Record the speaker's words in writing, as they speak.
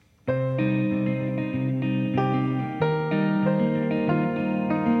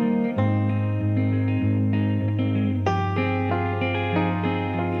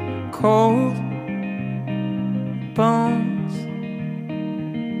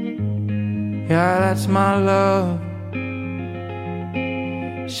Yeah, that's my love.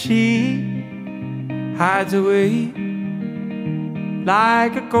 She hides away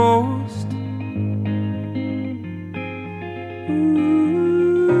like a ghost.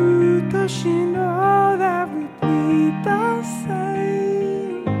 Ooh, does she know that we bleed the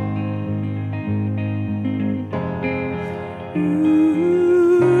same?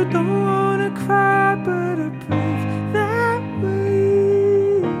 Ooh, don't wanna cry, but I breathe that way.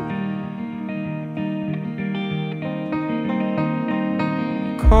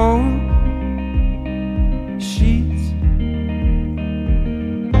 Cold sheets.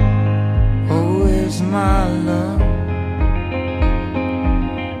 Oh, where's my love?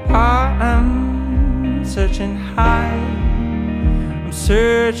 I am searching high, I'm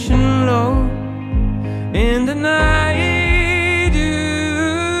searching low in the night.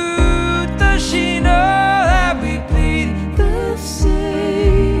 Ooh, does she know that we bleed the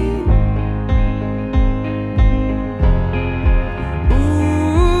same?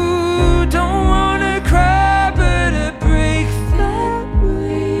 Ooh, don't wanna cry, but I break that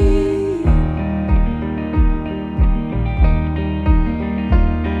way.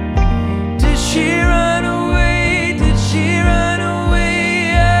 Did she run away? Did she run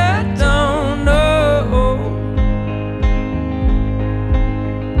away? I don't know.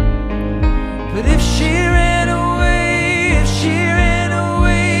 But if she ran away,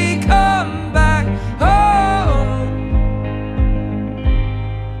 come back home.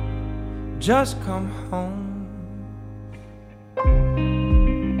 Just come home.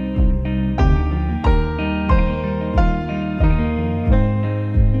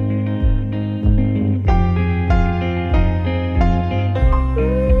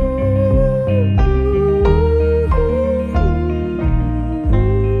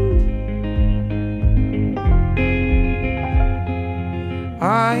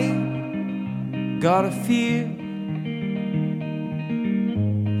 I got a fear,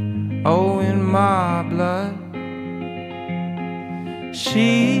 oh, in my blood.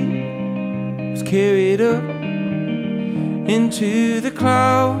 She was carried up into the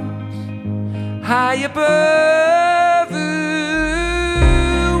clouds, high above.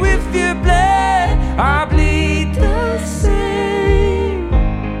 Ooh, with your blood, I bleed the same.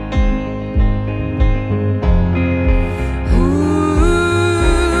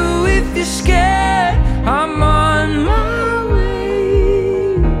 Ooh, if you're scared, I'm on my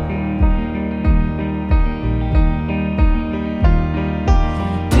way.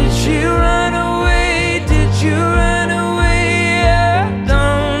 Did you run away? Did you run away? I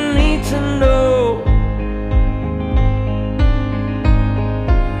don't need to know.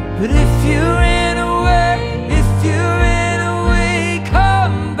 But if you ran away,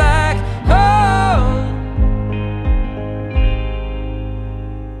 come back home.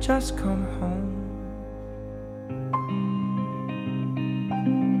 Just come home.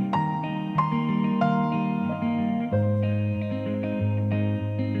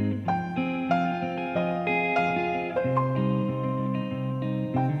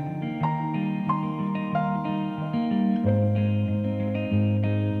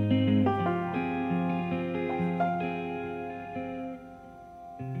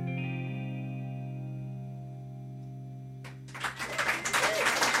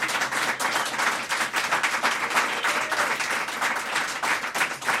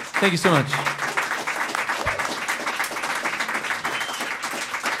 Thank you so much. Yeah,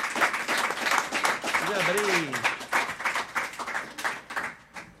 buddy.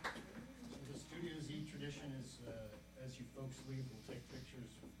 The Studio Z tradition is, as you folks leave, we'll take pictures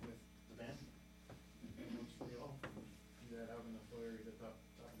with the band. It works for you all. Do that out in the foyer, either top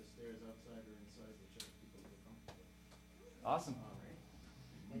of the stairs, outside, or inside, whichever people feel comfortable. Awesome.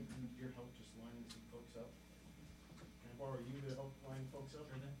 Might need your help just lining some folks up. Can I borrow you to help line folks up?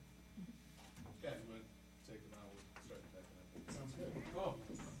 Sure thing.